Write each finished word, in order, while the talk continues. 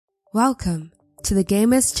Welcome to the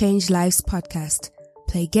Gamers Change Lives podcast.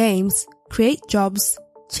 Play games, create jobs,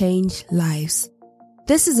 change lives.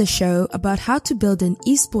 This is a show about how to build an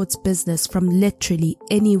esports business from literally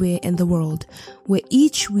anywhere in the world, where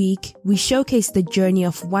each week we showcase the journey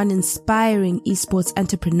of one inspiring esports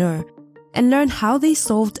entrepreneur and learn how they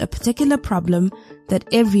solved a particular problem that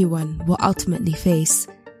everyone will ultimately face.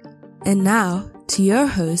 And now, to your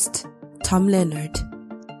host, Tom Leonard.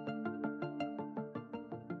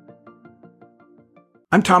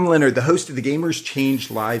 I'm Tom Leonard, the host of the Gamers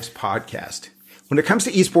Change Lives podcast. When it comes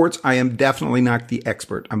to esports, I am definitely not the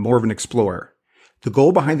expert. I'm more of an explorer. The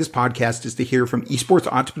goal behind this podcast is to hear from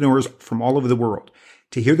esports entrepreneurs from all over the world,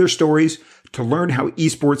 to hear their stories, to learn how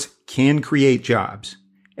esports can create jobs,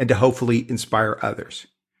 and to hopefully inspire others.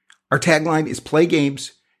 Our tagline is play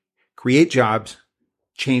games, create jobs,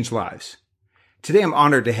 change lives. Today I'm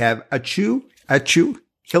honored to have Atsu.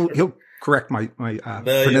 He'll correct my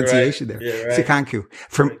pronunciation there. Right. Sikanku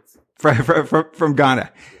from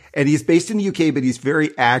Ghana. And he's based in the UK, but he's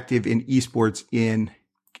very active in esports in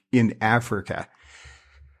Africa.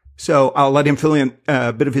 So I'll let him fill in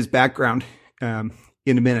a bit of his background in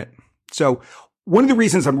a minute. So one of the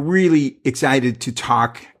reasons I'm really excited to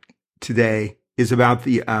talk today is about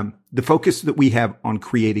the focus that we have on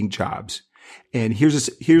creating jobs. And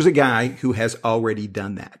here's a guy who has already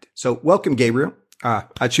done that. So welcome, Gabriel.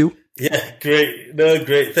 Atsu. Yeah, great. No,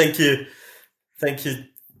 great. Thank you.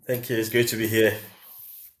 It's great to be here.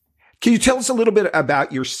 Can you tell us a little bit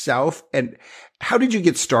about yourself and how did you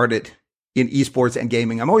get started in esports and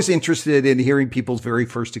gaming? I'm always interested in hearing people's very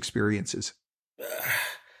first experiences.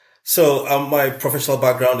 So my professional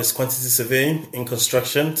background is quantity surveying in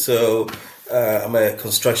construction. So I'm a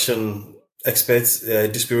construction expert,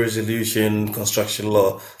 dispute resolution, construction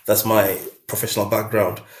law. That's my professional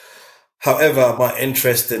background. However, my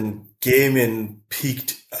interest in gaming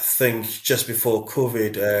peaked, I think, just before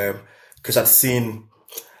COVID, because I'd seen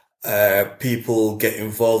people get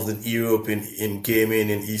involved in Europe in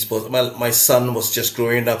gaming, in esports. My son was just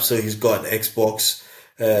growing up, so he's got an Xbox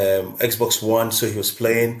One, so he was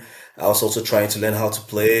playing. I was also trying to learn how to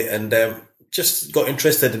play, and just got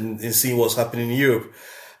interested in seeing what's happening in Europe.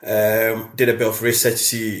 Did a bit of research to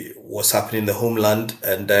see what's happening in the homeland,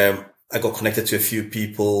 and I got connected to a few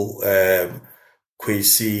people,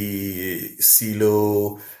 Kwesi,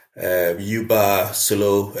 Silo, Yuba,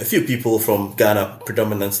 Solo, a few people from Ghana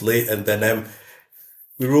predominantly, and then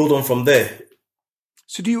we rolled on from there.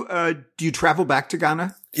 So do you travel back to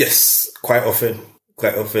Ghana? Yes, quite often.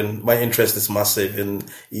 My interest is massive in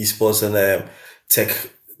esports and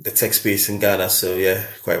the tech space in Ghana. So yeah,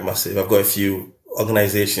 quite massive. I've got a few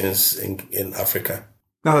organizations in Africa.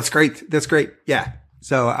 No, that's great. Yeah.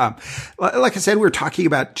 So, like I said, we're talking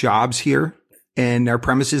about jobs here, and our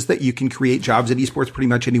premise is that you can create jobs in esports pretty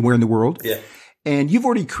much anywhere in the world. Yeah. And you've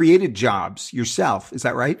already created jobs yourself. Is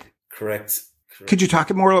that right? Correct. Could you talk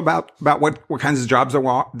more about what kinds of jobs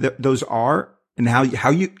those are and how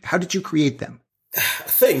did you create them? I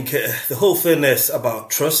think the whole thing is about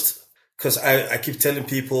trust, because I keep telling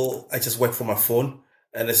people I just work from my phone,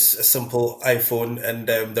 and it's a simple iPhone, and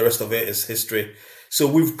the rest of it is history. So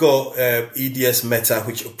we've got EDS Meta,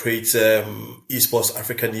 which operates Esports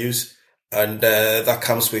Africa News, and that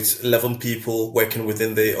comes with 11 people working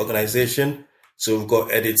within the organization. So we've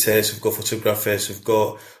got editors, we've got photographers, we've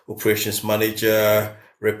got operations manager,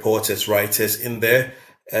 reporters, writers in there.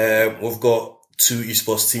 We've got two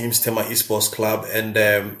esports teams, Tema Esports Club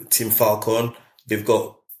and Team Falcon. They've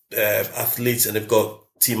got athletes and they've got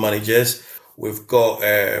team managers. We've got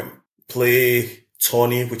Play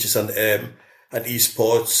Tony, which is an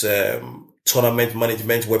esports tournament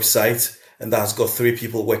management website, and that has got 3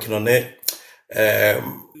 people working on it.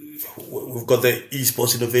 We've got the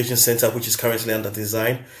Esports Innovation Center, which is currently under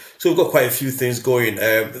design. So we've got quite a few things going.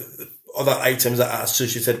 Other items that are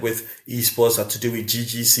associated with esports are to do with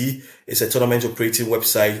GGC. It's a tournament operating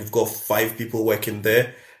website. We've got 5 people working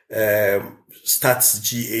there. Stats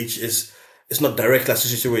GH it's not directly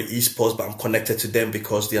associated with esports, but I'm connected to them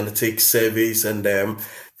because they undertake surveys and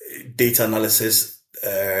data analysis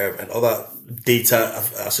and other data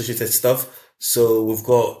associated stuff. So we've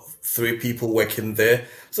got 3 people working there.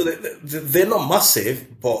 So they're not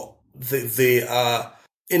massive, but they are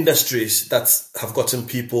industries that have gotten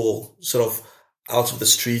people sort of out of the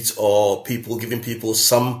streets, or people giving people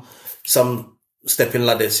some stepping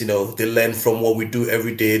ladders. They learn from what we do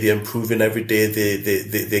every day. They're improving every day.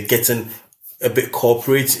 They're getting a bit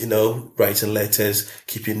corporate, writing letters,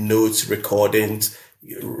 keeping notes, recordings,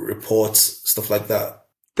 reports, stuff like that.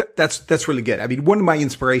 That's really good. I mean, one of my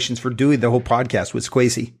inspirations for doing the whole podcast was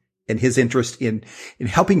Kwesi. and his interest in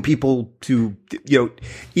helping people to,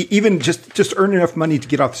 even just earn enough money to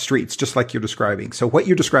get off the streets, just like you're describing. So what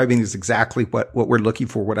you're describing is exactly what we're looking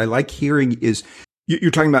for. What I like hearing is you're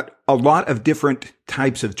talking about a lot of different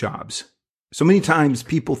types of jobs. So many times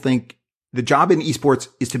people think the job in esports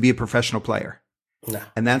is to be a professional player. No.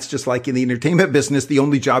 And that's just like in the entertainment business, the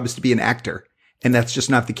only job is to be an actor. And that's just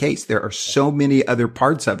not the case. There are so many other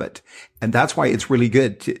parts of it. And that's why it's really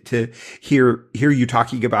good to hear you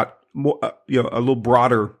talking about more, a little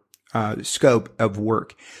broader, scope of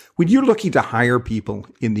work. When you're looking to hire people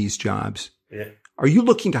in these jobs, are you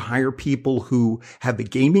looking to hire people who have the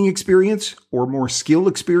gaming experience or more skill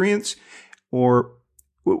experience? Or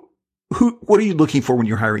what are you looking for when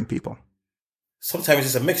you're hiring people? Sometimes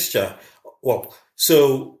it's a mixture. Well,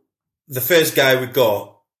 so the first guy we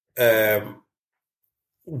got,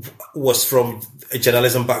 was from a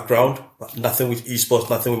journalism background, nothing with esports,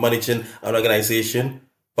 nothing with managing an organization.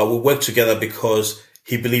 But we worked together because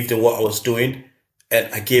he believed in what I was doing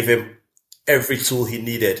and I gave him every tool he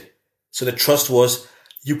needed. So the trust was,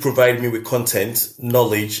 you provide me with content,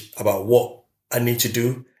 knowledge about what I need to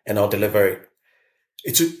do, and I'll deliver it.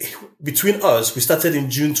 Between us, we started in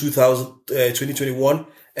June 2021,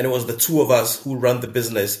 and it was the two of us who ran the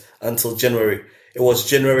business until January. It was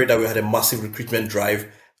January that we had a massive recruitment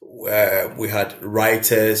drive. We had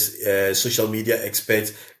writers, social media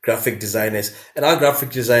experts, graphic designers, and our graphic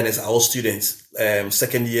designers are all students,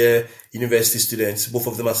 second year university students. Both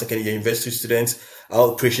of them are second year university students.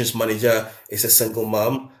 Our operations manager is a single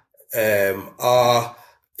mom. Our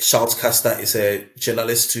shoutcaster is a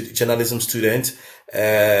journalism student.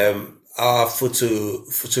 Our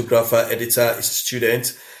photographer editor is a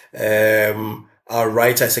student. Our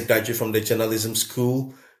writer is a graduate from the journalism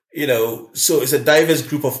school, so it's a diverse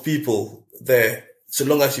group of people there. So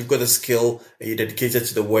long as you've got a skill and you're dedicated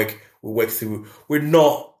to the work, we work through. We're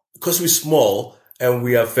not, because we're small and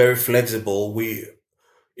we are very flexible. We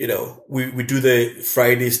do the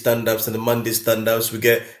Friday stand-ups and the Monday stand-ups.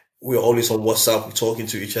 We're always on WhatsApp. We're talking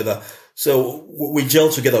to each other. So we gel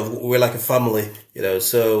together. We're like a family,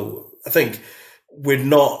 so I think we're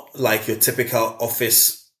not like your typical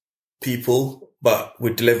office people, but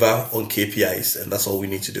we deliver on KPIs, and that's all we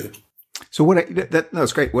need to do. So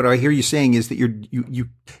that's great. What I hear you saying is that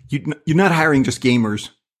you're not hiring just gamers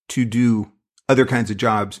to do other kinds of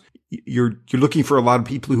jobs. You're looking for a lot of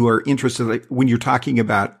people who are interested. Like when you're talking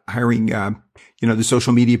about hiring, the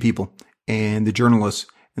social media people and the journalists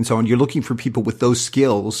and so on, you're looking for people with those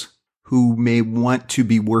skills who may want to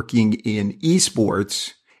be working in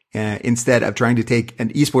esports instead of trying to take an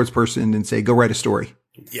esports person and say, go write a story.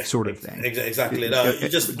 Yeah, sort of thing. Exactly. No, you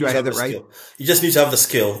just do I have that right? Skill. You just need to have the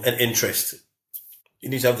skill and interest. You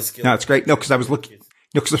need to have the skill. No, it's great. No, because I was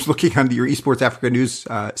looking on your Esports Africa News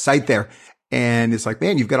site there, and it's like,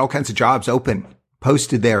 man, you've got all kinds of jobs open,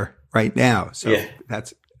 posted there right now. So yeah.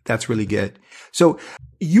 That's really good. So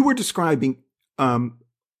you were describing,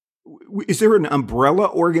 is there an umbrella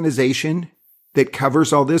organization that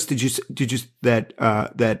covers all this? Did you that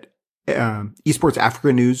Esports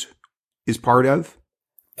Africa News is part of?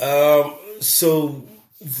 So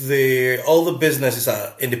all the businesses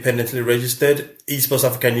are independently registered. Esports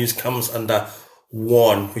Africa News comes under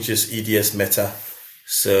one, which is EDS Meta.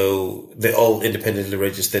 So they're all independently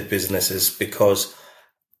registered businesses because,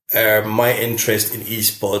 my interest in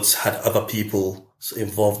esports had other people's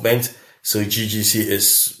involvement. So GGC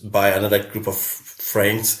is by another group of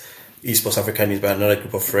friends. Esports Africa News by another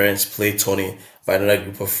group of friends. Play Tony by another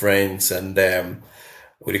group of friends. And,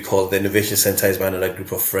 the Innovation Center is by another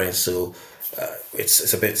group of friends. So,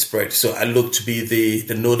 it's a bit spread. So I look to be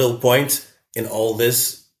the nodal point in all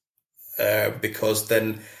this, because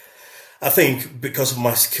then I think because of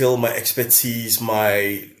my skill, my expertise,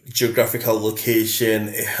 my geographical location,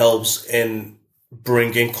 it helps in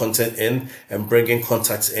bringing content in and bringing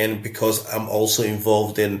contacts in because I'm also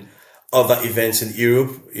involved in other events in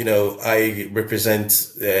Europe. I represent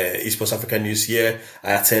Esports Africa News here.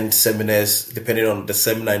 I attend seminars depending on the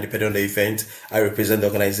seminar and depending on the event. I represent the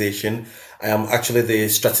organization. I am actually the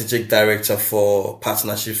strategic director for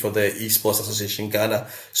partnership for the Esports Association Ghana.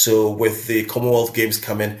 So with the Commonwealth Games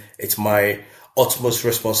coming, it's my utmost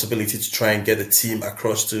responsibility to try and get the team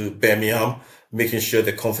across to Birmingham, making sure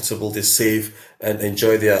they're comfortable, they're safe, and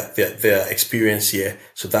enjoy their experience here.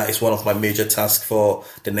 So that is one of my major tasks for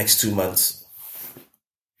the next 2 months.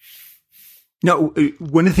 No,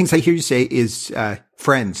 one of the things I hear you say is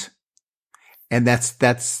friends, and that's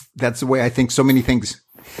the way I think so many things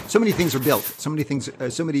are built.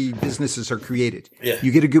 So many businesses are created. Yeah.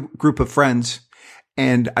 You get a group of friends,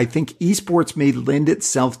 and I think esports may lend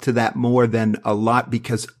itself to that more than a lot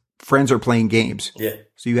because friends are playing games. Yeah.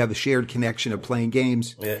 So you have a shared connection of playing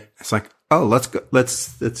games. Yeah. It's like, oh, let's go.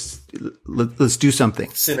 Let's do something.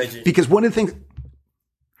 Synergy. Because one of the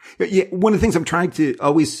things I'm trying to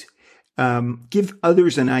always give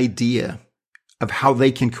others an idea of how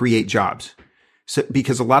they can create jobs. So,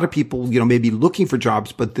 because a lot of people, may be looking for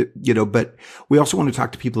jobs, but but we also want to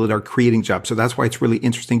talk to people that are creating jobs. So that's why it's really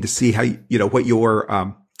interesting to see how, what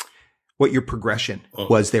your progression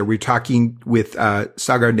was there. We're talking with,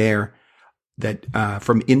 Sagar Nair that,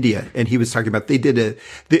 from India, and he was talking about,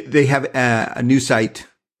 they have a new site,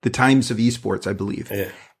 the Times of Esports, I believe. Yeah.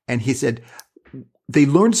 And he said they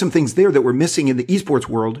learned some things there that were missing in the esports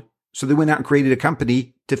world. So they went out and created a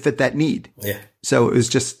company to fit that need. Yeah. So it was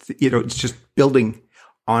just, it's just building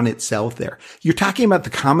on itself there. You're talking about the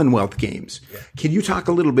Commonwealth Games. Yeah. Can you talk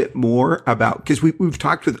a little bit more about, because we've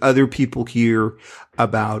talked with other people here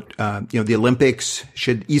about, the Olympics.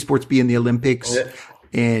 Should esports be in the Olympics? Yeah.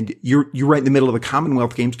 And you're right in the middle of the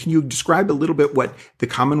Commonwealth Games. Can you describe a little bit what the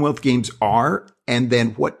Commonwealth Games are, and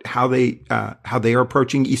then how they are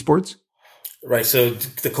approaching esports? Right. So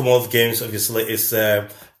the Commonwealth Games obviously is,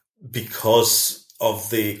 because of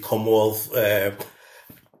the Commonwealth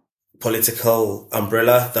political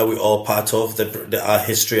umbrella that we're all part of, our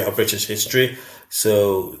history, our British history.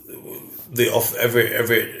 So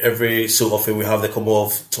every so often we have the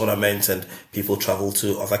Commonwealth tournament and people travel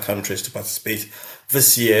to other countries to participate.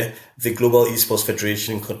 This year, the Global Esports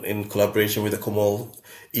Federation, in collaboration with the Commonwealth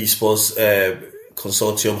Esports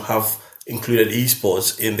Consortium, have included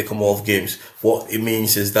esports in the Commonwealth Games. What it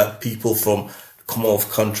means is that people from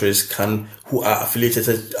Commonwealth countries who are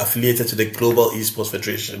affiliated to the Global Esports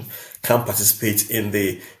Federation can participate in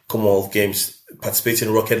the Commonwealth Games, participate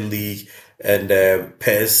in Rocket League and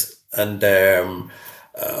PES and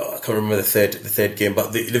I can't remember the third game,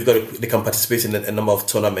 but they can participate in a number of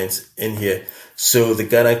tournaments in here. So the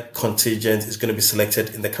Ghana contingent is going to be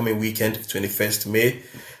selected in the coming weekend, 21st May.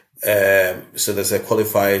 So there's a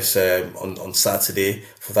qualifiers on Saturday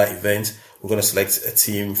for that event. We're going to select a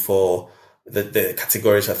team for the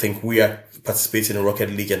categories. I think we are participating in Rocket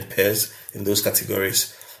League and PES in those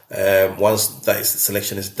categories. Once that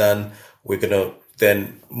selection is done, we're going to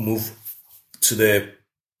then move to the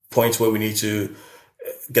point where we need to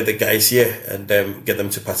get the guys here and get them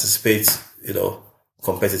to participate,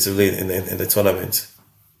 competitively in the tournament.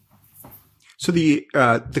 So the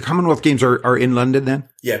Commonwealth Games are in London then?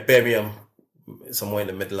 Yeah, Birmingham, somewhere in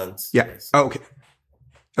the Midlands. Yeah. Yes. Oh, okay.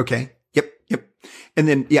 Okay. Yep. And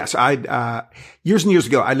then, so I, years and years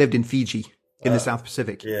ago, I lived in Fiji in the South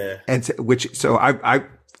Pacific. Yeah. And so I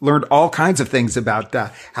learned all kinds of things about,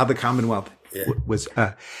 how the Commonwealth was,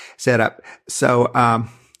 set up. So,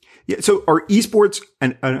 so are esports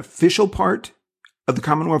an official part of the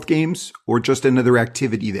Commonwealth Games or just another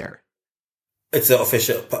activity there? It's the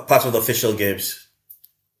official part of the official games.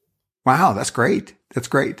 Wow. That's great.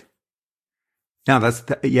 No,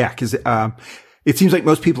 because, it seems like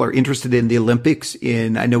most people are interested in the Olympics.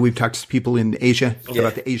 I know we've talked to people in Asia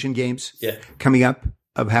about the Asian Games coming up,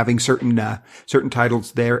 of having certain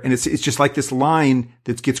titles there. And it's just like this line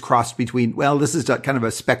that gets crossed between, well, this is kind of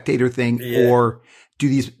a spectator thing, or do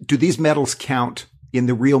these medals count in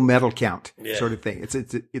the real medal count sort of thing? It's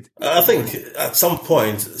I think at some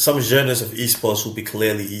point, some genres of esports will be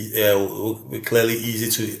clearly easy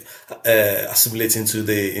to assimilate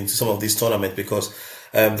into some of these tournaments, because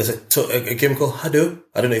there's a game called Hado.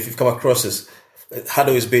 I don't know if you've come across this.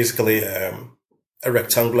 Hado is basically a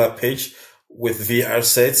rectangular page with VR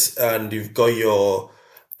sets, and you've got your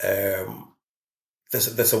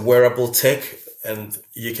there's a wearable tech, and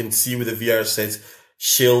you can see with the VR sets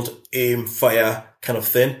shield, aim, fire kind of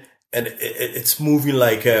thing, and it's moving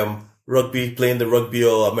like rugby, playing the rugby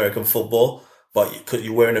or American football, but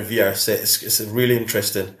you're wearing a VR set. It's really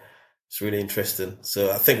interesting. It's really interesting.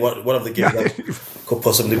 So I think one of the games that could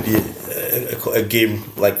possibly be a game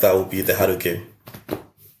like that would be the Hado game.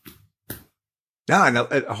 No, and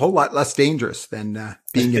a whole lot less dangerous than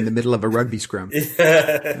being in the middle of a rugby scrum.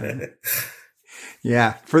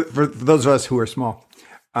 For those of us who are small.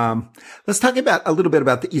 Let's talk a little bit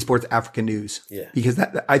about the Esports Africa News, because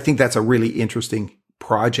I think that's a really interesting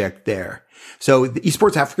project there. So the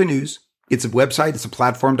Esports Africa News, it's a website, it's a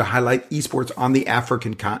platform to highlight esports on the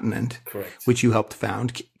African continent, correct, which you helped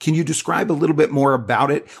found. Can you describe a little bit more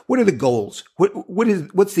about it? What are the goals?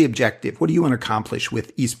 What's the objective? What do you want to accomplish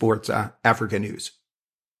with Esports Africa News?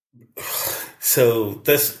 So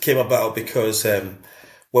this came about because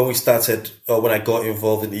when we started, or when I got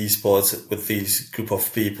involved in esports with these group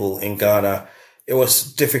of people in Ghana, it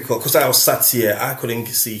was difficult because I was sat here. I couldn't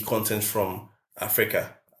see content from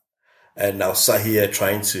Africa, and I was sat here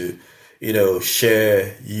trying to,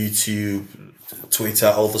 share YouTube, Twitter,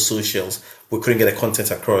 all the socials. We couldn't get the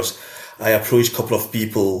content across. I approached a couple of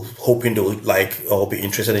people hoping they would like or be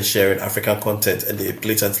interested in sharing African content, and they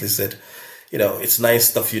blatantly said, it's nice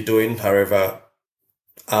stuff you're doing. However,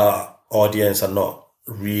 our audience are not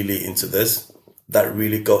really into this. That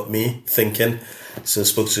really got me thinking. So I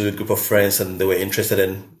spoke to a group of friends and they were interested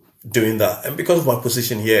in doing that. And because of my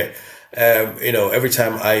position here, every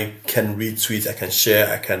time I can retweet, I can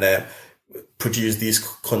share, I can produce these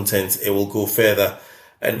content, it will go further.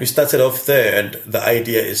 And we started off there, and the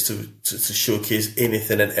idea is to showcase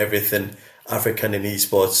anything and everything African in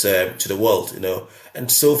esports to the world,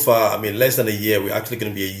 And so far, less than a year, we're actually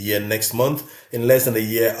going to be a year next month. In less than a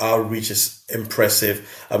year, our reach is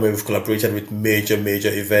impressive. We've collaborated with major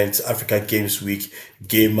events, Africa Games Week,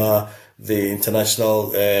 Gamer, the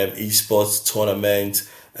International Esports Tournament.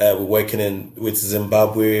 We're working with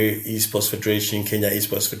Zimbabwe Esports Federation, Kenya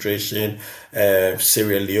Esports Federation,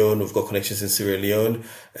 Sierra Leone. We've got connections in Sierra Leone.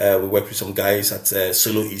 We work with some guys at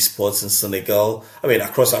Solo Esports in Senegal.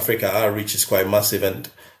 Across Africa, our reach is quite massive, and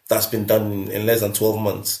that's been done in less than 12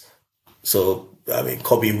 months. So,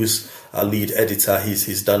 Kobe, who's our lead editor,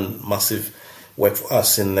 he's done massive work for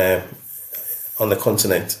us on the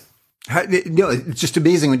continent. It's just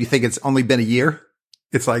amazing when you think it's only been a year.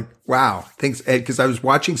 It's like, wow, thanks. Because I was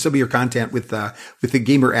watching some of your content with the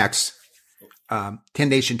Gamer X 10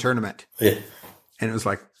 Nation tournament. Yeah. And it was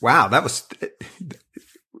like, wow, that was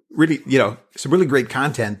really, some really great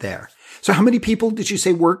content there. So how many people did you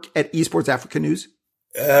say work at Esports Africa News?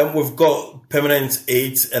 We've got permanent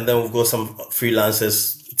 8, and then we've got some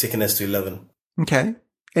freelancers taking us to 11. Okay.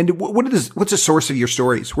 And what's the source of your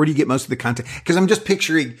stories? Where do you get most of the content? Because I'm just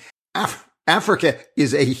picturing Africa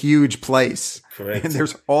is a huge place. Correct. And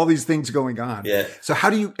there's all these things going on. Yeah. So how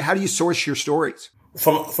do you source your stories?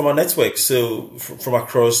 From our network. So from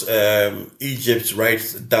across Egypt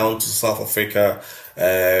right down to South Africa,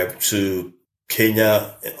 to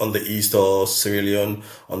Kenya on the east, or Sierra Leone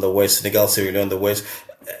on the west, Senegal, Sierra Leone on the west.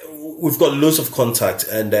 We've got loads of contact,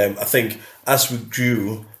 and I think as we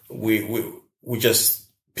grew,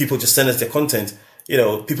 people just send us their content.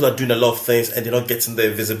 People are doing a lot of things and they're not getting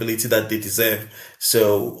the visibility that they deserve.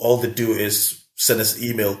 So all they do is send us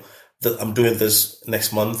email that I'm doing this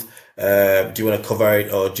next month. Do you want to cover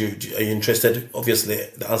it, or are you interested? Obviously,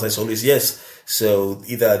 the answer is always yes. So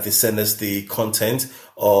either they send us the content,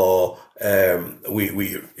 or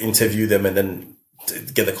we interview them and then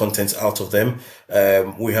get the content out of them.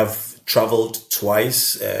 We have traveled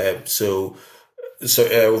twice. So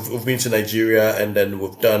we've been to Nigeria, and then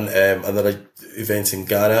we've done another event in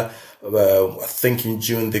Ghana. I think in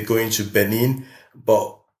June they're going to Benin,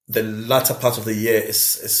 but the latter part of the year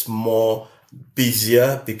is more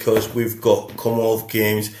busier because we've got Commonwealth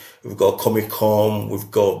Games, we've got Comic-Con,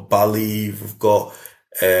 we've got Bali, we've got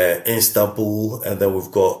Istanbul, and then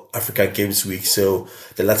we've got Africa Games Week. So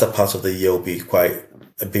the latter part of the year will be quite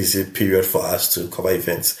a busy period for us to cover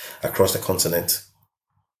events across the continent.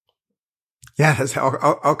 Yeah, that's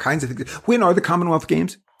all kinds of things. When are the Commonwealth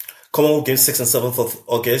Games? Commonwealth Games 6th and 7th of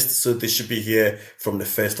August. So they should be here from the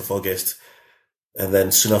 1st of August. And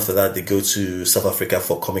then soon after that, they go to South Africa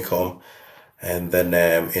for Comic-Con. And then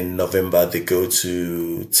in November, they go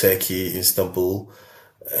to Turkey, Istanbul.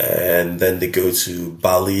 And then they go to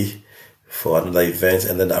Bali for another event.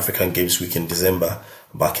 And then the African Games Week in December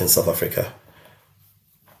back in South Africa.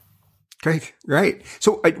 Great. Right.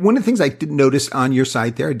 So one of the things I did notice on your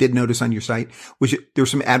site there, was there were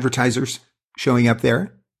some advertisers showing up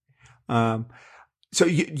there. So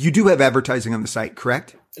you do have advertising on the site,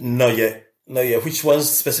 correct? Not yet. Which ones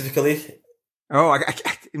specifically? Oh,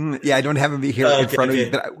 I don't have them here in front of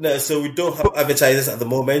me. No, so we don't have advertisers at the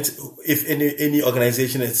moment. If any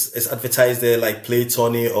organization is advertised there, like Play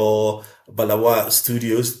Tony or Balawa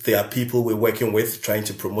Studios, there are people we're working with trying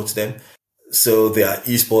to promote them. So there are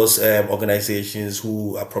esports organizations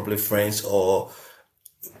who are probably friends or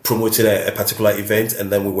promoted a particular event,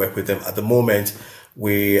 and then we work with them. At the moment,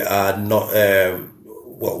 we are not,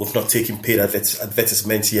 we've not taken paid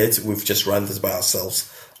advertisements yet. We've just run this by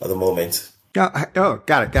ourselves at the moment. Oh,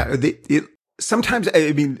 got it. Sometimes,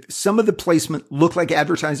 some of the placement look like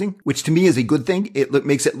advertising, which to me is a good thing. It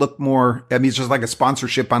makes it look more, it's just like a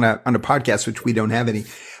sponsorship on a podcast, which we don't have any.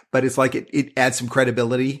 But it's like it adds some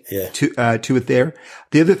credibility to it there.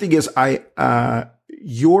 The other thing is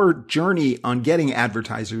your journey on getting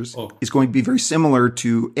advertisers is going to be very similar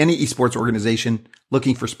to any esports organization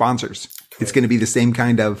looking for sponsors. Correct. It's going to be the same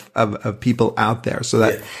kind of people out there. So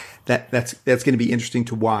that's going to be interesting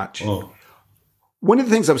to watch. Oh. One of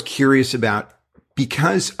the things I was curious about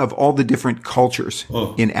because of all the different cultures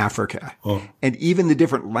in Africa and even the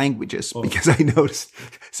different languages, because I noticed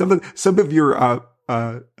some of your,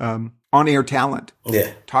 on-air talent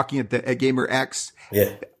talking at Gamer X.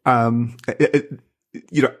 Yeah.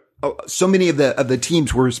 So many of the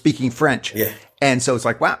teams were speaking French. Yeah. And so it's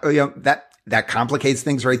like, wow, that complicates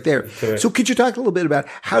things right there. Correct. So could you talk a little bit about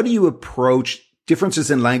how do you approach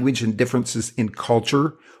differences in language and differences in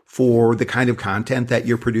culture for the kind of content that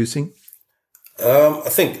you're producing? I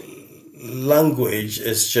think language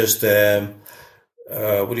is just,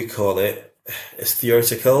 what do you call it? It's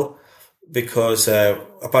theoretical because,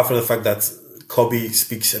 apart from the fact that Kobe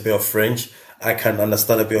speaks a bit of French, I can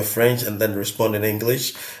understand a bit of French and then respond in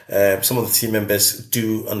English. Some of the team members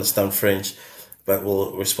do understand French, but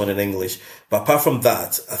will respond in English. But apart from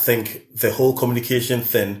that, I think the whole communication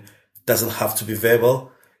thing doesn't have to be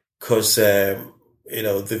verbal because,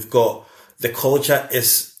 they've got, the culture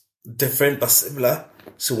is different but similar.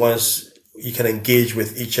 So once you can engage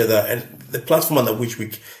with each other, and the platform under which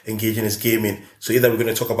we engage in is gaming. So either we're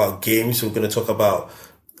going to talk about games, or we're going to talk about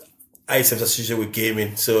items associated with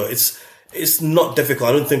gaming. So it's not difficult.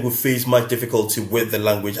 I don't think we face much difficulty with the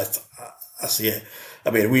language as yet.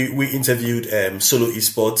 I mean, we interviewed Solo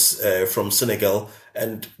Esports from Senegal,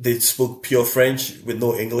 and they spoke pure French with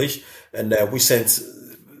no English. And we sent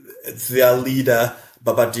their leader,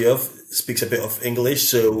 Baba Diop, speaks a bit of English.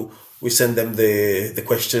 So we send them the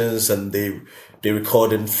questions, and they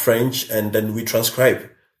record in French, and then we transcribe.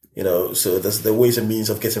 So there's the ways and means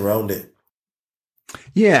of getting around it.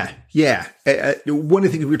 Yeah. One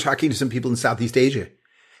of the things, we were talking to some people in Southeast Asia,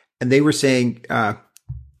 and they were saying,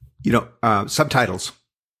 subtitles.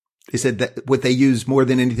 They said that what they use more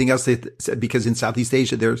than anything else, they said, because in Southeast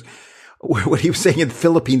Asia, there's what he was saying in the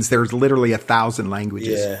Philippines, there's literally 1,000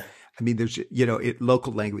 languages. Yeah. I mean, there's,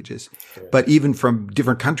 local languages, but even from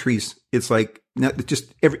different countries, it's like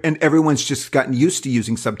everyone's just gotten used to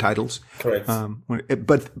using subtitles. Correct.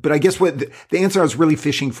 But I guess what the answer I was really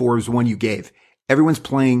fishing for is the one you gave. Everyone's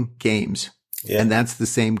playing games, and that's the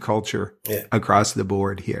same culture across the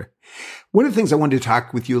board here. One of the things I wanted to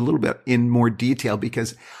talk with you a little bit in more detail,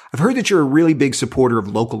 because I've heard that you're a really big supporter of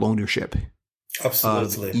local ownership.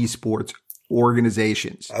 Absolutely. Of esports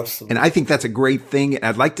organizations. Absolutely. And I think that's a great thing. And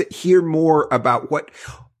I'd like to hear more about what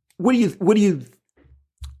do you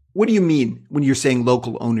mean when you're saying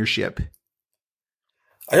local ownership?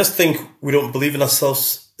 I just think we don't believe in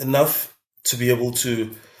ourselves enough to be able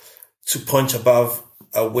to punch above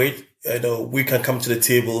our weight. We can come to the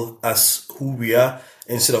table as who we are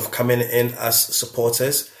instead of coming in as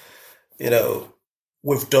supporters.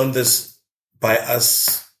 We've done this by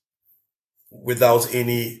us without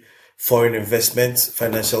any foreign investment,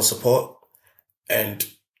 financial support, and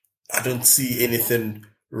I don't see anything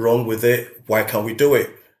wrong with it. Why can't we do it?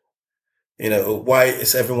 Why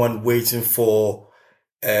is everyone waiting for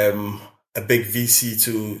a big VC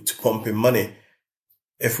to pump in money?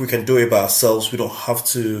 If we can do it by ourselves, we don't have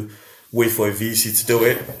to wait for a VC to do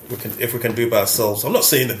it. If we can do it by ourselves. I'm not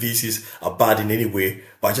saying that VCs are bad in any way,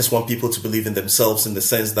 but I just want people to believe in themselves in the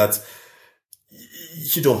sense that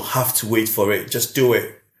you don't have to wait for it. Just do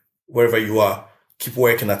it wherever you are. Keep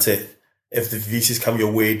working at it. If the VCs come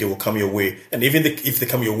your way, they will come your way. And even if they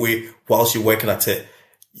come your way whilst you're working at it,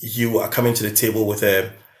 you are coming to the table with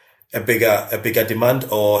a bigger demand,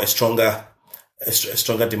 or a stronger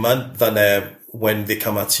demand than when they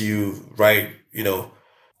come at you right,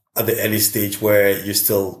 at the early stage where you're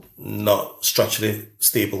still not structurally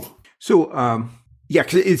stable. So,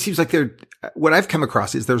 because it seems like what I've come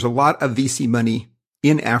across is there's a lot of VC money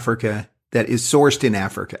in Africa that is sourced in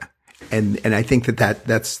Africa. And I think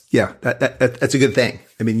that's a good thing.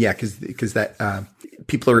 I mean, because that,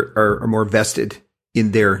 people are more vested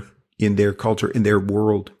in their culture, in their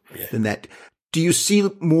world than that. Do you see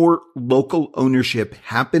more local ownership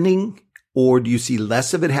happening, or do you see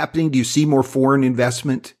less of it happening? Do you see more foreign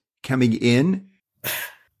investment coming in?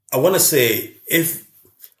 I want to say,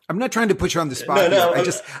 I'm not trying to put you on the spot. No, I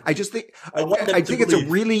just think it's a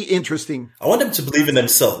really interesting. I want them to believe in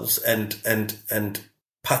themselves and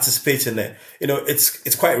participate in it.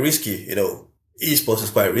 It's quite risky. Esports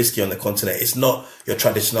is quite risky on the continent. It's not your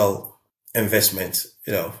traditional investment.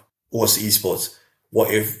 What's esports?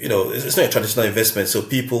 What if, it's not a traditional investment. So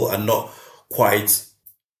people are not quite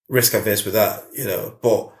risk averse with that,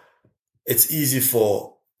 but it's easy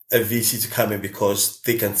for a VC to come in because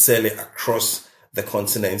they can sell it across the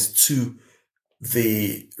continent to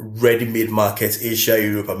the ready-made markets, Asia,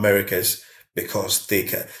 Europe, Americas, because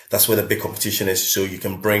that's where the big competition is. So you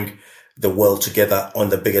can bring the world together on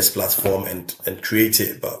the biggest platform and create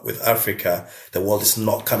it. But with Africa, the world is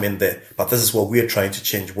not coming there. But this is what we're trying to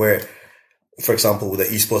change, where for example, with the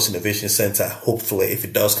Esports Innovation Center, hopefully, if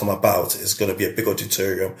it does come about, it's going to be a big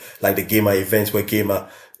auditorium, like the Gamer event where Gamer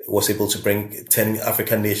was able to bring 10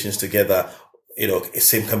 African nations together.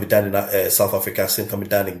 Same can be done in South Africa, same can be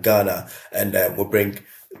done in Ghana, and we'll bring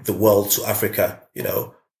the world to Africa.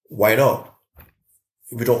 Why not?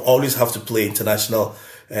 We don't always have to play international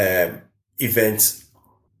events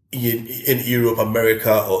in Europe,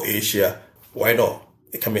 America, or Asia. Why not?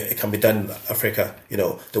 It can be done in Africa.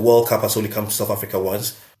 The World Cup has only come to South Africa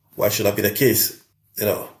once. Why should that be the case?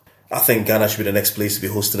 I think Ghana should be the next place to be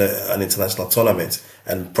hosting an international tournament,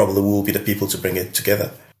 and probably we'll be the people to bring it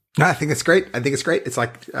together. No, I think it's great. It's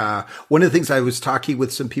like one of the things I was talking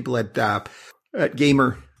with some people at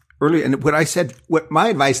Gamer earlier, and what my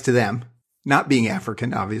advice to them, not being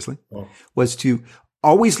African, obviously, was to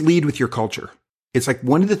always lead with your culture. It's like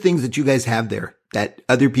one of the things that you guys have there that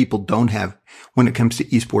other people don't have when it comes to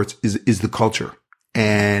esports is the culture.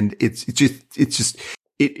 And I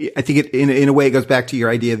think it, in a way, it goes back to your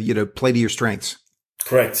idea of, play to your strengths.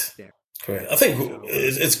 Correct. Yeah. Correct. I think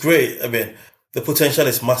it's great. I mean, the potential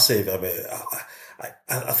is massive. I mean,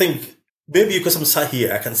 I think maybe because I'm sat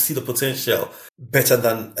here, I can see the potential better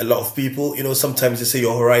than a lot of people. Sometimes you say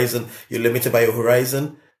your horizon, you're limited by your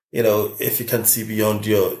horizon. If you can see beyond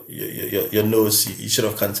your nose, you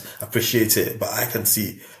sort of can't appreciate it. But I can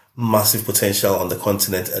see massive potential on the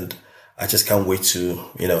continent, and I just can't wait to,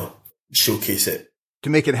 showcase it. To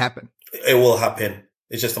make it happen. It will happen.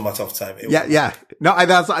 It's just a matter of time. Yeah. No,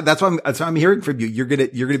 that's what I'm hearing from you. You're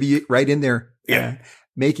gonna be right in there,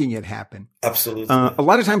 making it happen. Absolutely. A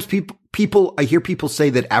lot of times I hear people say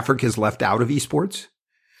that Africa is left out of esports.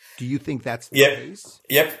 Do you think that's the case?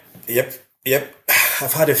 Yep.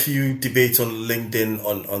 I've had a few debates on LinkedIn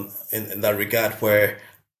in that regard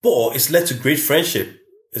but it's led to great friendship.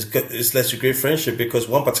 It's led to great friendship because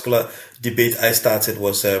one particular debate I started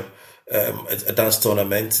was a dance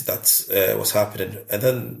tournament that was happening, and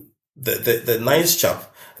then the nice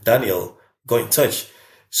chap Daniel got in touch.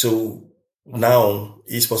 So now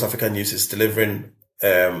Esports Africa News is delivering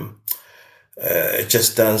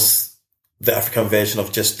Just Dance, the African version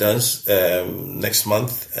of Just Dance next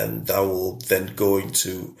month, and that will then go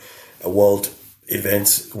into a world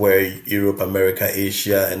event where Europe, America,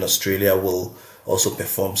 Asia, and Australia will also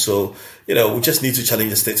perform. So, we just need to challenge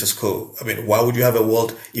the status quo. I mean, why would you have a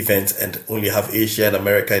world event and only have Asia and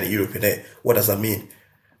America and Europe in it? What does that mean?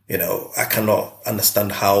 I cannot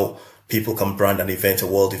understand how people can brand an event a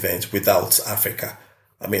world event without Africa.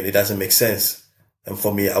 I mean, it doesn't make sense. And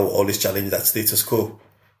for me, I will always challenge that status quo.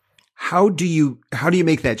 How do you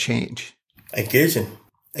make that change? Engaging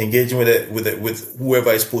with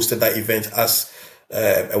whoever is posted that event as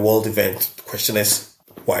a world event. The question is,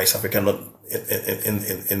 why is Africa not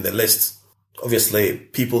in the list? Obviously,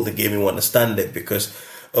 people in the gaming will understand it because,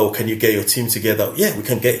 can you get your team together? Yeah, we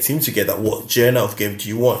can get a team together. What genre of game do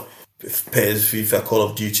you want? PES, FIFA, Call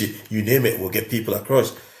of Duty, you name it, we'll get people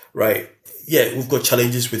across, right? Yeah, we've got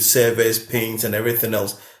challenges with servers, pings, and everything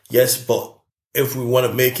else. Yes, but if we want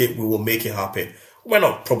to make it, we will make it happen. We might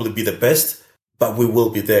not probably be the best, but we will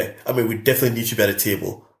be there. I mean, we definitely need to be at the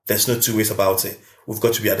table. There's no two ways about it. We've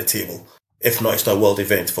got to be at the table. If not, it's not a world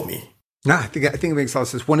event for me. No, I think it makes a lot of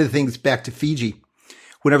sense. One of the things back to Fiji,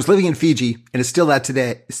 when I was living in Fiji, and it's still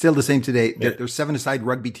the same today, there's 7-a-side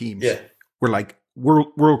rugby teams. Yeah. We're like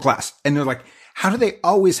world class. And they're like, how do they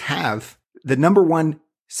always have the number one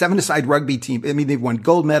 7-a-side rugby team? I mean, they've won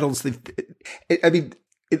gold medals.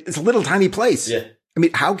 It's a little tiny place. Yeah. I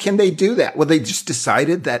mean, how can they do that? Well, they just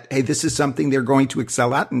decided that, hey, this is something they're going to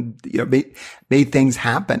excel at, and made things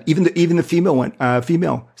happen. Even the female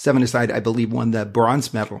 7-a-side, I believe, won the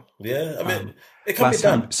bronze medal. Yeah, I mean, it can be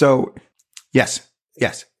done. Time. So, yes,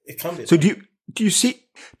 it can be. So, do you see?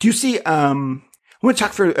 I want to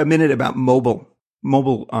talk for a minute about mobile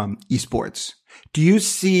esports. Do you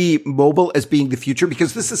see mobile as being the future?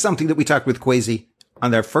 Because this is something that we talked with Kwesi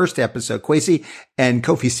on their first episode, Kwesi and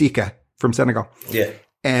Kofi Sika from Senegal. Yeah.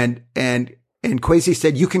 And Kwesi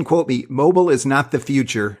said, you can quote me, mobile is not the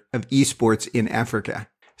future of esports in Africa.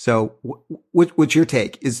 So what's your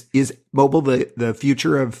take? Is mobile the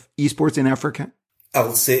future of esports in Africa? I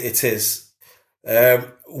would say it is.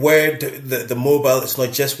 Where the mobile, it's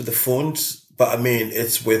not just with the phones, but I mean,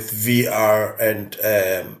 it's with VR and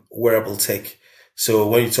wearable tech. So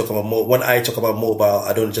when when I talk about mobile,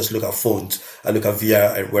 I don't just look at phones. I look at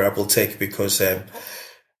VR and wearable tech because,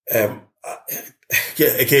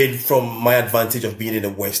 again, from my advantage of being in the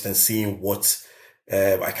West and seeing what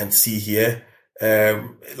I can see here,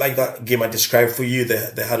 like that game I described for you,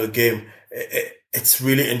 the Halo game, it's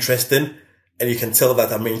really interesting. And you can tell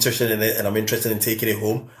that I'm interested in it and I'm interested in taking it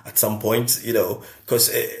home at some point,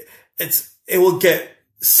 because it will get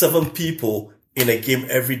 7 people in a game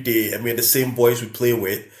every day. I mean, the same boys we play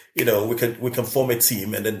with, we can form a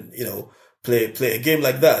team and then, play a game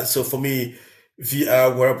like that. So for me,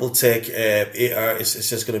 VR, wearable tech, AR is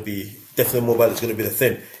just going to be, definitely mobile is going to be the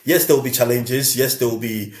thing. Yes, there will be challenges. Yes, there will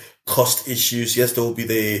be cost issues. Yes, there will be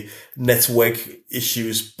the network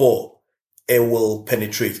issues, but it will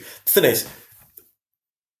penetrate. The thing is,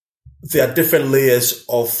 there are different layers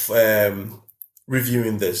of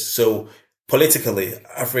reviewing this. So politically,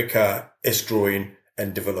 Africa is growing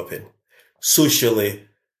and developing. Socially,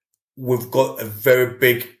 we've got a very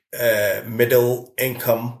big middle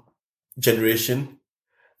income generation.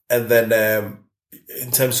 And then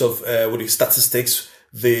in terms of with the statistics,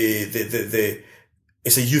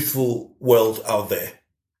 it's a youthful world out there.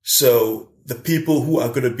 So the people who are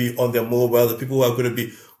going to be on their mobile, the people who are going to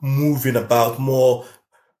be moving about more,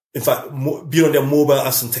 in fact, be on their mobile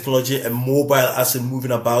as in technology and mobile as in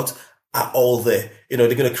moving about are all there.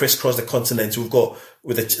 They're going to crisscross the continent. We've got,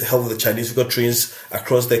 with the help of the Chinese, we've got trains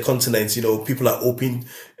across the continent. People are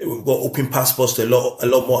we've got open passports to a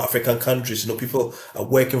lot more African countries. People are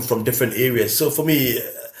working from different areas. So for me,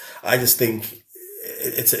 I just think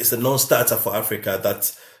it's a non-starter for Africa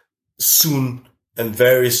that soon and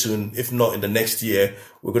very soon, if not in the next year,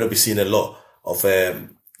 we're going to be seeing a lot of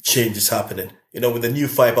changes happening. With the new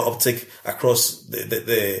fiber optic across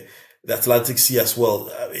the Atlantic Sea as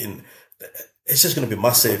well. I mean, it's just going to be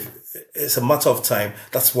massive. It's a matter of time.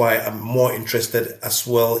 That's why I'm more interested as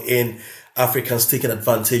well in Africans taking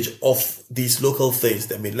advantage of these local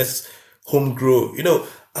things. I mean, let's home grow.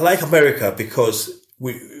 I like America because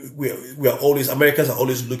Americans are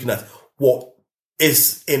always looking at what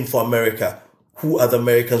is in for America. Who are the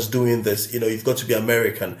Americans doing this? You've got to be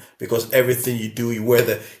American because everything you do, you wear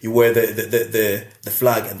the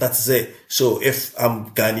flag and that's it. So if I'm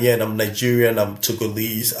Ghanaian, I'm Nigerian, I'm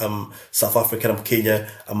Togolese, I'm South African, I'm Kenyan,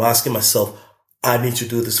 I'm asking myself, I need to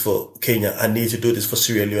do this for Kenya. I need to do this for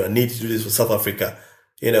Sierra Leone. I need to do this for South Africa,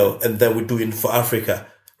 and then we're doing it for Africa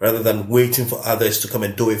rather than waiting for others to come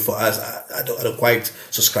and do it for us. I don't quite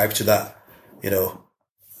subscribe to that,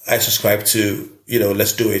 I subscribe to,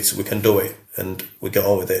 let's do it. We can do it and we get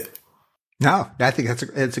on with it. No, I think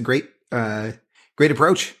that's a great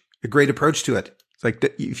approach, a great approach to it. It's like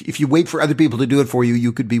if you wait for other people to do it for you,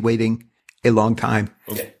 you could be waiting a long time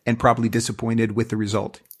and probably disappointed with the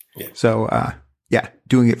result. Yeah. So,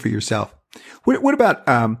 doing it for yourself. What about,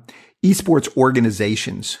 esports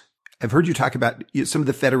organizations? I've heard you talk about some of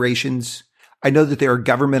the federations. I know that there are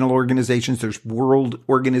governmental organizations. There's world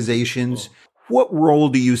organizations. What role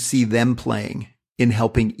do you see them playing in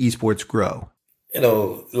helping esports grow?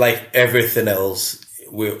 Like everything else,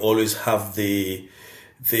 we always have the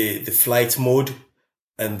flight mode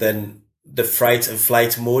and then the fright and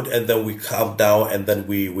flight mode, and then we calm down and then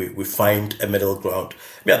we find a middle ground. I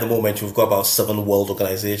mean, at the moment, we've got about 7 world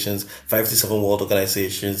organizations, 5 to 7 world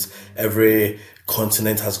organizations. Every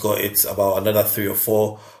continent has got its about another 3 or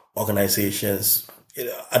 4 organizations.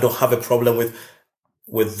 I don't have a problem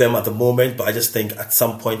with them at the moment, but I just think at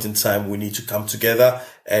some point in time, we need to come together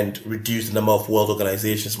and reduce the number of world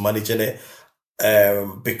organizations managing it,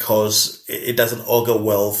 because it doesn't augur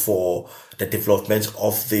well for the development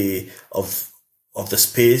of the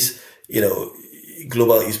space.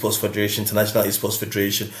 Global Esports Federation, International Esports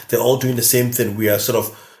Federation, they're all doing the same thing. We are sort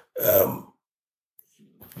of,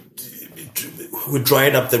 we're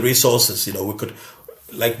drying up the resources. We could,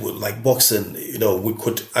 like boxing, we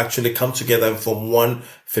could actually come together and form one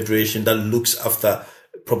federation that looks after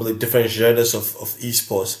probably different genres of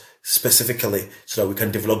esports specifically, so that we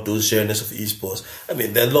can develop those genres of esports. I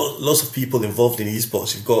mean, there are lots of people involved in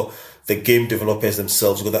esports. You've got the game developers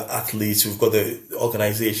themselves, we've got the athletes, we've got the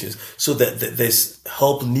organizations. So that there's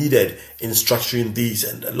help needed in structuring these,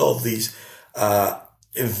 and a lot of these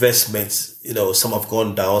investments, some have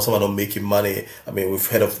gone down, some are not making money. I mean, we've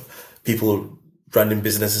heard of people running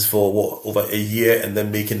businesses for over a year and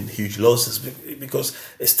then making huge losses because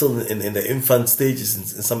it's still in the infant stages in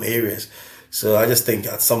some areas. So I just think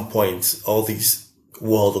at some point, all these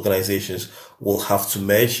world organizations will have to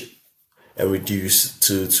merge and reduce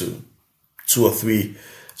to 2 or 3,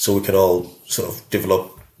 so we can all sort of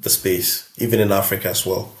develop the space, even in Africa as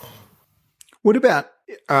well. What about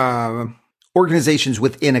organizations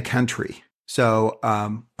within a country? So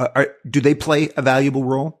do they play a valuable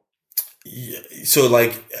role? Yeah, so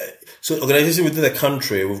organizations within the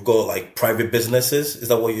country, we've got like private businesses. Is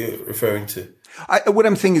that what you're referring to? What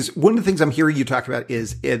I'm saying is, one of the things I'm hearing you talk about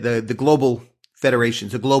is the global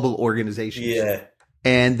federations, the global organizations. Yeah.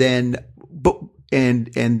 And then,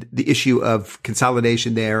 and the issue of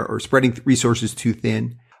consolidation there or spreading resources too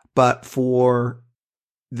thin. But for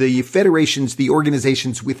the federations, the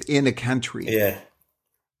organizations within a country. Yeah.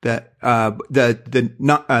 The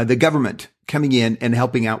government coming in and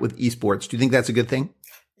helping out with esports. Do you think that's a good thing?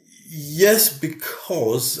 Yes,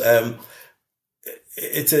 because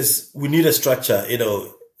we need a structure.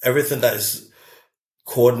 Everything that is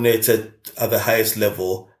coordinated at the highest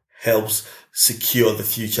level helps secure the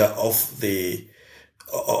future of the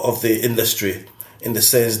industry, in the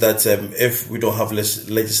sense that if we don't have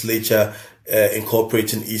legislature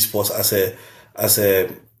incorporating esports as a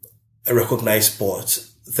recognized sport,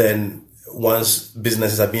 then once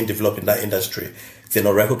businesses are being developed in that industry, they're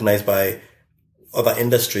not recognized by other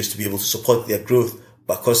industries to be able to support their growth.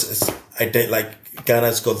 Because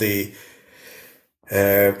Ghana's got the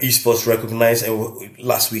esports recognized, and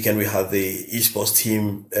last weekend we had the esports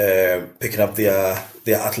team picking up their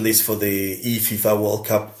athletes for the FIFA World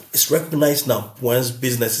Cup. It's recognized now. Once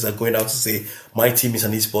businesses are going out to say, my team is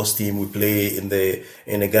an esports team, we play in the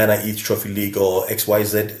Ghana E Trophy League or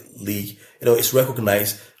XYZ League, it's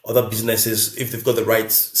recognized. Other businesses, if they've got the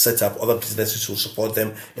right setup, other businesses will support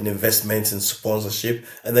them in investments and sponsorship,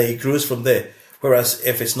 and then it grows from there. Whereas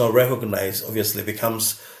if it's not recognized, obviously it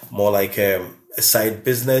becomes more like a side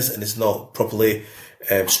business, and it's not properly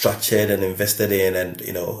structured and invested in, and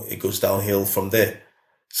it goes downhill from there.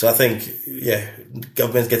 So I think,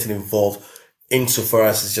 government's getting involved insofar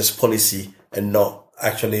as it's just policy and not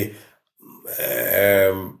actually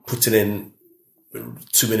putting in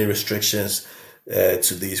too many restrictions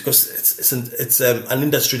to these, because it's an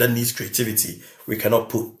industry that needs creativity. We cannot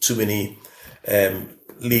put too many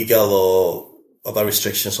legal or other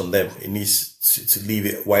restrictions on them. It needs to leave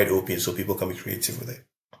it wide open so people can be creative with it.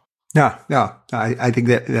 No, I think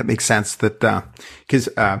that makes sense. That because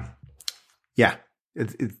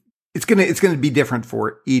it's gonna be different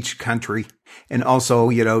for each country, and also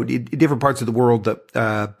in different parts of the world.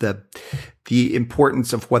 The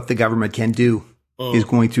importance of what the government can do is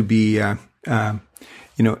going to be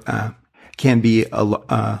can be a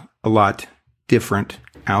lot different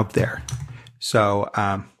out there. So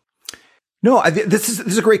this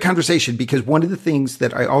is a great conversation, because one of the things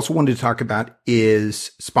that I also wanted to talk about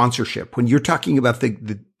is sponsorship. When you're talking about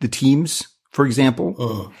the teams, for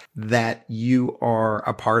example, that you are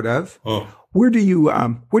a part of, where do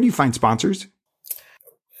you find sponsors?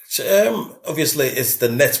 So, obviously it's the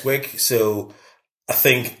network. So I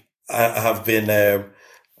think I have been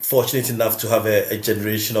fortunate enough to have a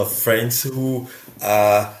generation of friends who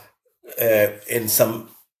are in some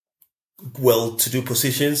well-to-do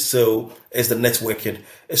positions. So it's the networking.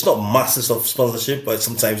 It's not masses of sponsorship, but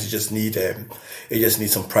sometimes you just need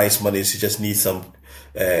some prize monies. You just need some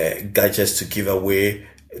gadgets to give away.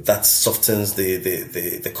 That softens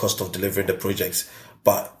the cost of delivering the projects.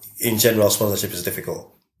 But in general, sponsorship is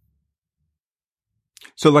difficult.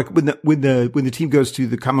 So, like when the team goes to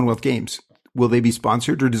the Commonwealth Games, will they be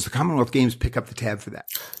sponsored, or does the Commonwealth Games pick up the tab for that?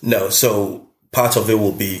 No. So part of it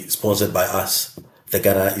will be sponsored by us, the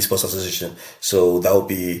Ghana Esports Association. So that will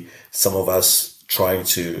be some of us trying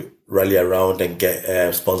to rally around and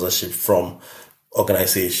get sponsorship from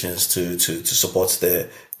organizations to support the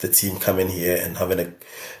team coming here and having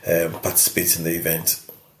a participate in the event.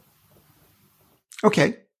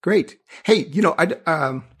 Okay, great. Hey, I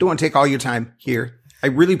don't want to take all your time here. I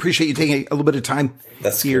really appreciate you taking a little bit of time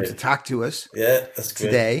here to talk to us. Yeah, that's great.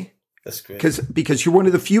 Today. That's great. Because you're one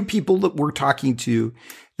of the few people that we're talking to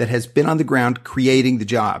that has been on the ground creating the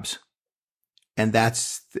jobs. And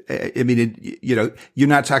that's, you're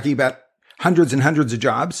not talking about hundreds and hundreds of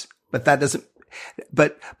jobs, but that doesn't,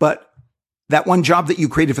 but that one job that you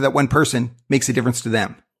created for that one person makes a difference to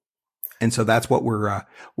them. And so that's what we're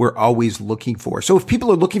always looking for. So if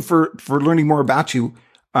people are looking for learning more about you,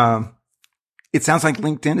 it sounds like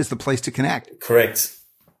LinkedIn is the place to connect. Correct.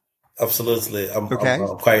 Absolutely. I'm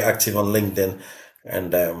quite active on LinkedIn,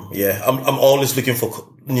 and I'm always looking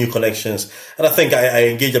for new connections. And I think I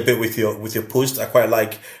engage a bit with your post. I quite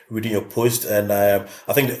like reading your post, and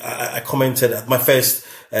I think I commented. My first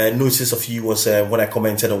notice of you was when I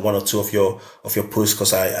commented on one or two of your posts,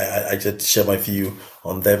 because I did share my view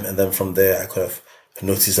on them, and then from there I could have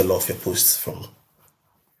noticed a lot of your posts from.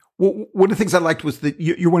 Well, one of the things I liked was that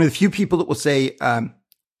you're one of the few people that will say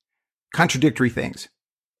contradictory things.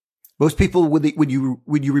 Most people, when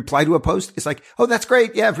you reply to a post, it's like, "Oh, that's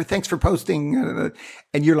great, yeah, thanks for posting,"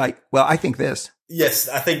 and you're like, "Well, I think this." Yes,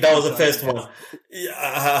 I think that was the first one.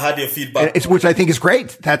 I had your feedback, which I think is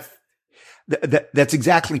great. That's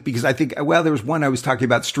exactly, because I think, well, there was one I was talking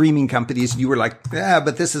about streaming companies, and you were like,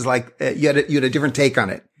 but this is like, you had a different take on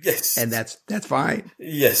it. Yes. And that's fine.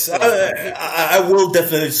 Yes. I will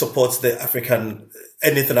definitely support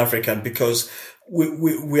anything African, because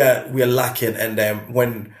we are lacking. And,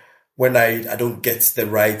 when I don't get the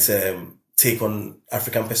right, take on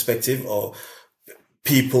African perspective, or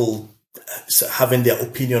people having their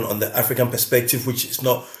opinion on the African perspective, which is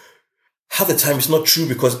not, half the time it's not true,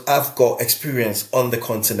 because I've got experience on the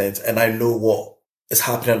continent and I know what is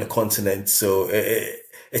happening on the continent. So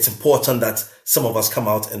it's important that some of us come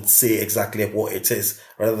out and say exactly what it is,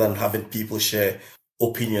 rather than having people share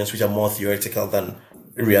opinions which are more theoretical than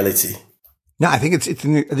reality. No, I think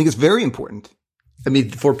it's very important. I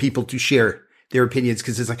mean, for people to share their opinions,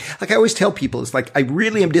 because it's like I always tell people, it's like, I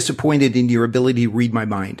really am disappointed in your ability to read my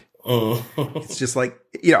mind. It's just like,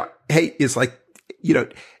 hey, it's like,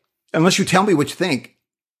 unless you tell me what you think,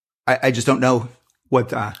 I just don't know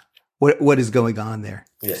what is going on there.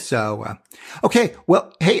 Yeah. So, okay.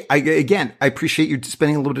 Well, hey, I appreciate you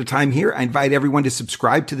spending a little bit of time here. I invite everyone to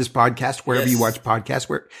subscribe to this podcast, wherever you watch podcasts,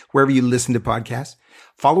 wherever you listen to podcasts.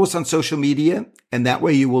 Follow us on social media, and that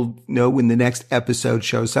way you will know when the next episode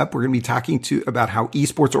shows up. We're going to be talking about how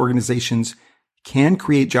esports organizations can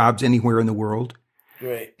create jobs anywhere in the world.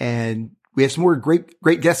 Great. And we have some more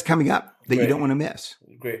great guests coming up that you don't want to miss.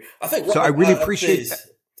 Great. I think so. I really appreciate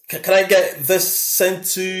that. Can I get this sent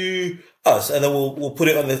to us, and then we'll put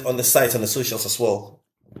it on the site and the socials as well?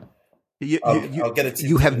 I'll get it to you.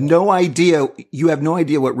 You have no idea. You have no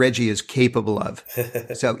idea what Reggie is capable of.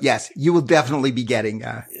 So yes, you will definitely be getting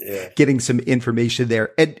some information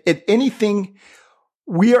there. And anything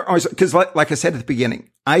we are, because like I said at the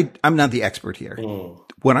beginning, I'm not the expert here.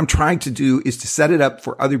 What I'm trying to do is to set it up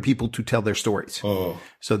for other people to tell their stories.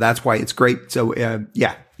 So that's why it's great. So,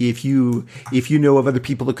 if you know of other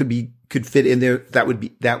people that could fit in there, that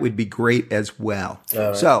would be great as well.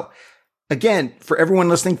 Right. So again, for everyone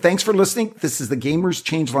listening, thanks for listening. This is the Gamers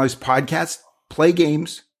Change Lives podcast. Play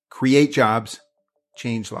games, create jobs,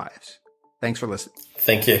 change lives. Thanks for listening.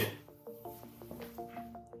 Thank you.